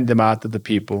just hand them out to the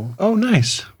people. Oh,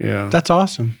 nice. Yeah. That's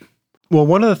awesome. Well,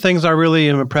 one of the things I really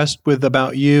am impressed with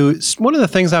about you, one of the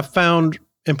things I've found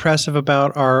impressive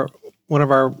about one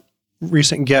of our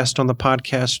recent guests on the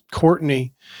podcast,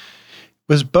 Courtney,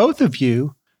 was both of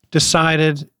you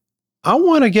decided, I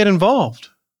want to get involved.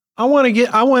 I want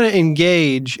to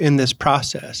engage in this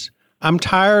process. I'm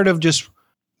tired of just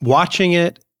watching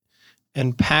it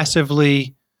and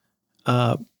passively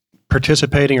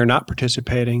participating or not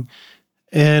participating.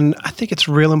 And I think it's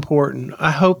real important.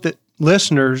 I hope that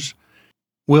listeners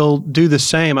will do the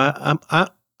same.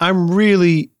 I'm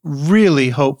really, really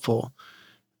hopeful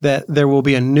that there will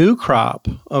be a new crop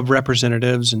of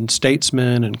representatives and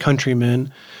statesmen and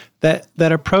countrymen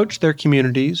that approach their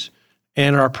communities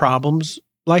and our problems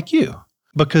like you,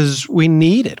 because we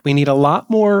need it. We need a lot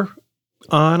more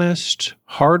honest,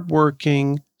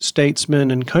 hardworking statesmen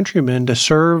and countrymen to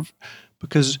serve,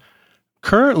 because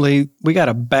currently we got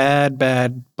a bad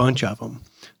bunch of them.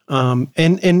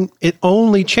 And it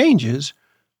only changes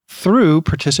through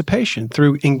participation,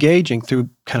 through engaging, through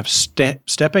kind of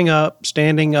stepping up,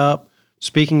 standing up,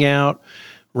 speaking out,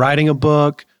 writing a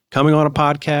book, coming on a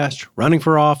podcast, running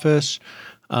for office.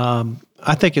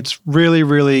 I think it's really,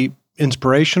 really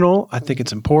inspirational. I think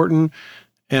it's important,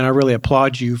 and I really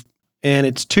applaud you. And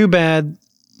it's too bad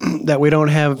that we don't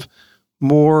have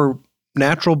more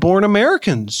natural-born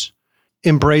Americans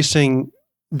embracing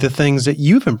the things that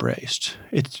you've embraced.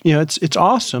 It's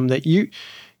awesome that you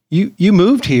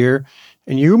moved here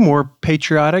and you're more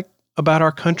patriotic about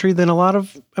our country than a lot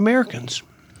of Americans.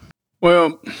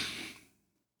 Well,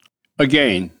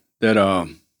 again, that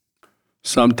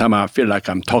sometimes I feel like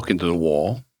I'm talking to the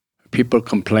wall. People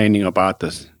complaining about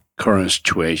the current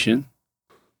situation.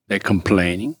 They're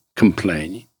complaining.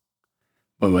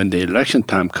 But when the election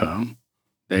time comes,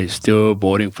 they're still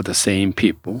voting for the same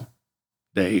people.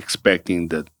 They're expecting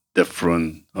the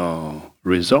different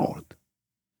result.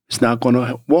 It's not going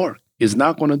to work. It's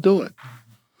not going to do it.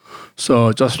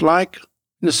 So just like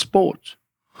in the sports,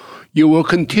 you will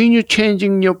continue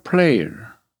changing your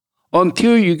player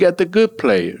until you get the good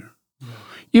player.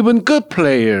 Even good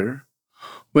player,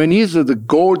 when he's at the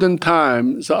golden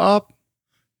time is up,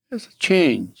 there's a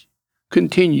change.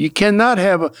 Continue. You cannot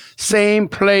have a same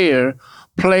player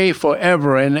play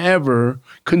forever and ever,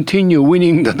 continue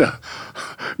winning the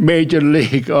major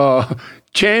league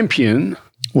champion.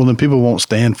 Well, then people won't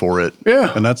stand for it.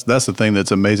 Yeah. And that's the thing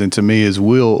that's amazing to me is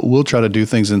we'll try to do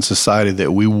things in society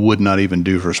that we would not even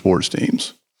do for sports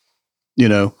teams.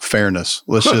 Fairness.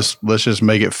 Let's just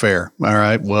make it fair. All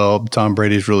right. Well, Tom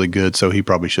Brady's really good, so he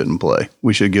probably shouldn't play.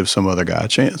 We should give some other guy a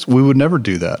chance. We would never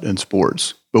do that in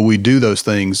sports, but we do those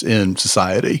things in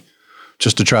society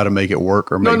just to try to make it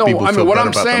work or make people feel better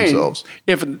about themselves.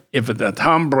 If the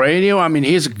Tom Brady,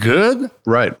 he's good.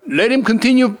 Right. Let him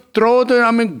continue throw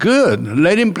good.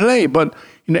 Let him play. But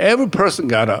every person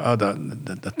got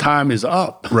the time is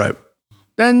up. Right.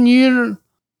 Then you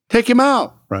take him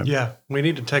out. Right. Yeah, we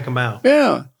need to take them out.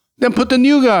 Yeah. Then put the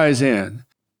new guys in.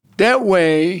 That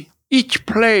way, each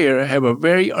player have a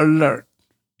very alert.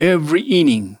 Every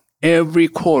inning, every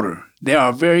quarter, they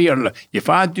are very alert. If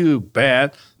I do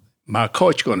bad, my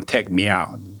coach going to take me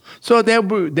out. So they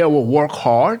will work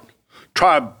hard,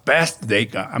 try best they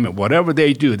got. I mean, whatever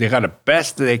they do, they got the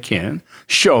best they can.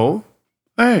 Show,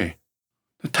 hey,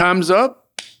 the time's up.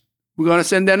 We're going to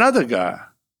send another guy.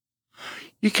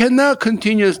 You cannot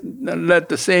continue to let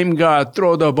the same guy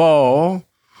throw the ball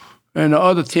and the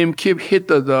other team keep hit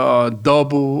the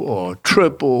double or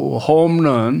triple or home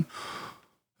run,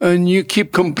 and you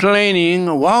keep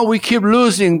complaining, well, we keep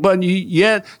losing, but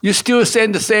yet you still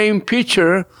send the same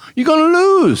pitcher, you're going to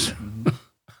lose.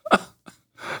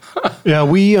 Yeah,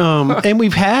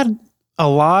 we've had a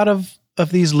lot of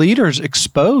these leaders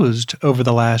exposed over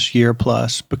the last year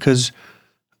plus because,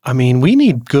 I mean, we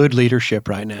need good leadership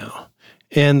right now.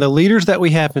 And the leaders that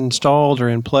we have installed or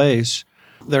in place,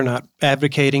 they're not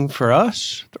advocating for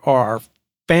us or our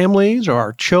families or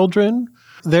our children.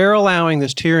 They're allowing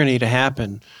this tyranny to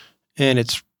happen, and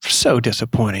it's so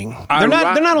disappointing. They're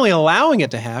not only allowing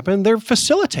it to happen, they're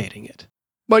facilitating it.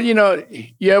 But, you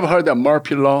ever heard of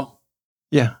Murphy Law?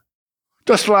 Yeah.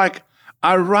 Just like,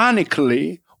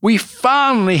 ironically, we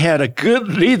finally had a good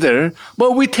leader,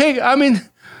 but we just...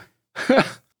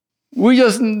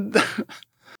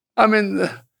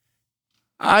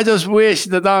 I just wish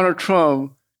that Donald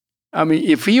Trump,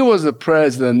 if he was the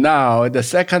president now, the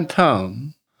second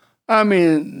term,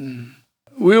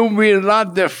 we'll be a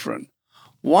lot different.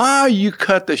 Why you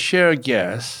cut the shale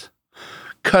gas,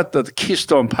 cut the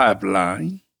Keystone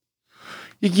Pipeline,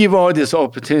 you give all this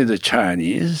opportunity to the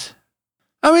Chinese?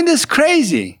 That's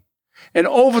crazy. And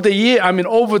over the year,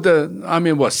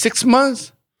 6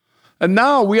 months? And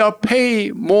now we are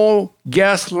paying more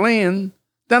gasoline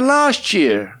than last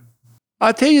year.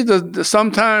 I tell you,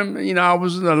 sometime,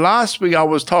 last week I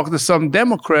was talking to some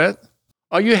Democrat.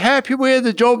 Are you happy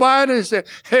with Joe Biden? He said,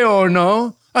 hell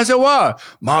no. I said, why?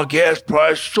 My gas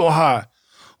price is so high.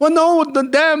 Well, no,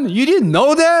 damn, you didn't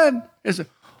know that? He said,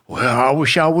 well, I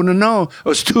wish I would have known. It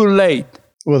was too late.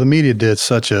 Well, the media did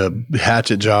such a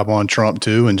hatchet job on Trump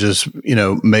too, and just,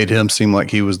 made him seem like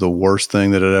he was the worst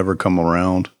thing that had ever come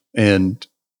around. And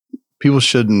people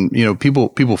shouldn't,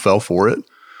 people fell for it.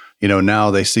 Now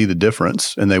they see the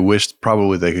difference and they wish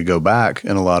probably they could go back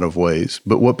in a lot of ways.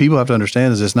 But what people have to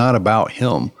understand is it's not about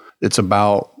him. It's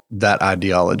about that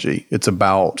ideology. It's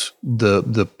about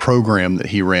the program that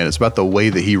he ran. It's about the way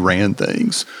that he ran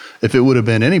things. If it would have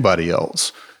been anybody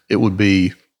else, people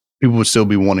would still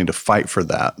be wanting to fight for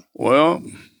that. Well,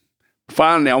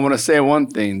 finally, I want to say one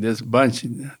thing.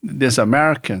 This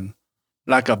American,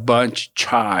 like a bunch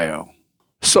child.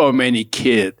 So many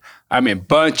kids.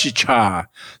 Bunch of child.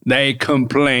 They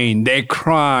complain, they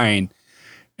crying,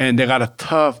 and they got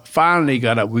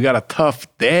we got a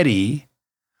tough daddy.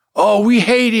 Oh, we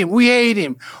hate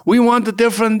him. We want a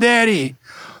different daddy.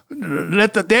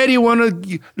 Let the daddy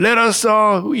let us,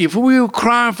 if we were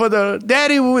crying for the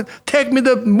daddy would take me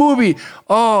the movie.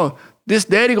 Oh, this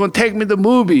daddy gonna take me the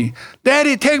movie.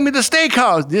 Daddy, take me the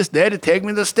steakhouse. This daddy take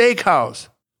me the steakhouse.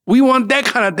 We want that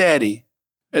kind of daddy.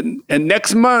 And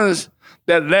next month,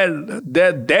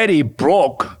 that daddy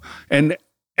broke, and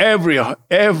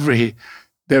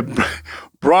the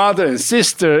brother and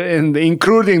sister, and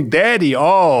including daddy,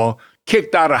 all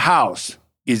kicked out of the house.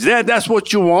 That's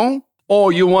what you want?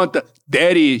 Or you want the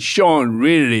daddy showing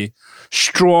really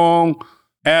strong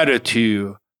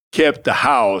attitude, kept the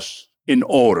house in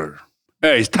order?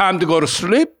 Hey, it's time to go to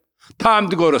sleep, time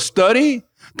to go to study,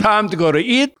 time to go to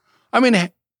eat.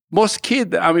 Most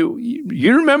kids,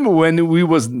 you remember when we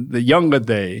was the younger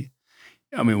day,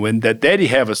 when the daddy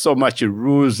have so much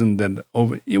rules and then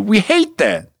we hate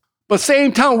that. But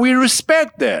same time, we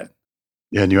respect that.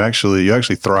 Yeah, and you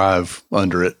actually thrive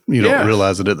under it. You don't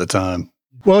realize it at the time.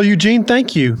 Well, Eugene,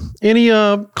 thank you. Any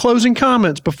closing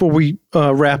comments before we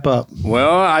wrap up?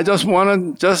 Well, I just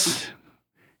want to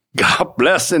God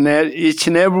bless each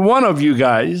and every one of you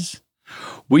guys.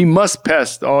 We must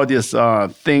pass all these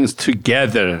things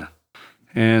together,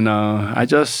 and I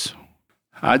just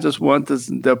want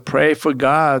to pray for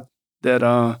God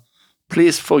that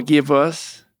please forgive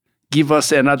us, give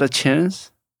us another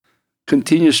chance,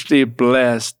 continuously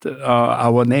bless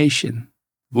our nation.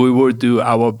 We will do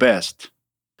our best.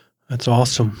 That's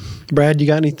awesome, Brad. You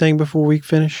got anything before we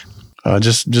finish?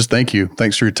 Just thank you.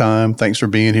 Thanks for your time. Thanks for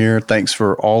being here. Thanks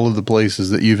for all of the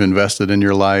places that you've invested in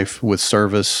your life with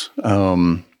service.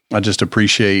 I just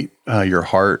appreciate your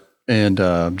heart and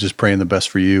just praying the best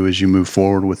for you as you move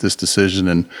forward with this decision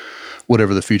and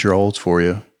whatever the future holds for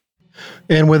you.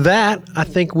 And with that, I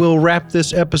think we'll wrap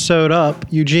this episode up.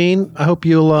 Eugene, I hope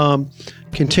you'll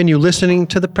continue listening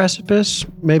to The Precipice.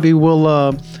 Maybe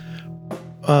we'll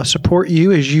support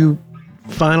you as you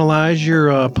finalize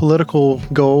your political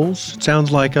goals. It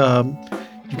sounds like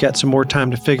you've got some more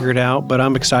time to figure it out, but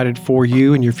I'm excited for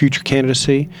you and your future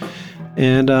candidacy.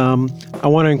 And I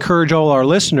want to encourage all our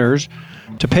listeners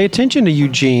to pay attention to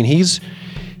Eugene.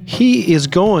 He is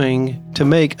going to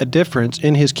make a difference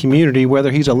in his community,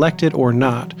 whether he's elected or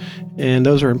not. And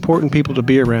those are important people to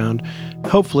be around.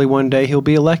 Hopefully one day he'll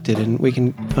be elected and we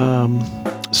can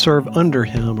serve under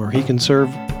him, or he can serve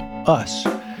us.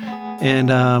 And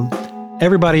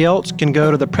everybody else can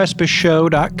go to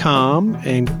theprecipice.show.com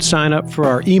and sign up for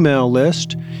our email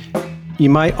list. You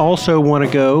might also want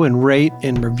to go and rate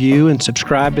and review and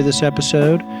subscribe to this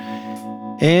episode.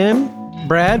 And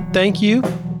Brad, thank you.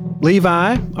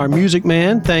 Levi, our music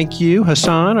man, thank you.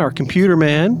 Hassan, our computer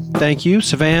man, thank you.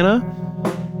 Savannah,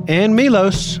 and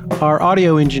Milos, our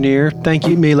audio engineer, thank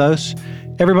you, Milos.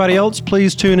 Everybody else,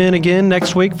 please tune in again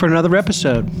next week for another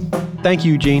episode. Thank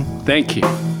you, Eugene. Thank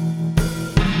you.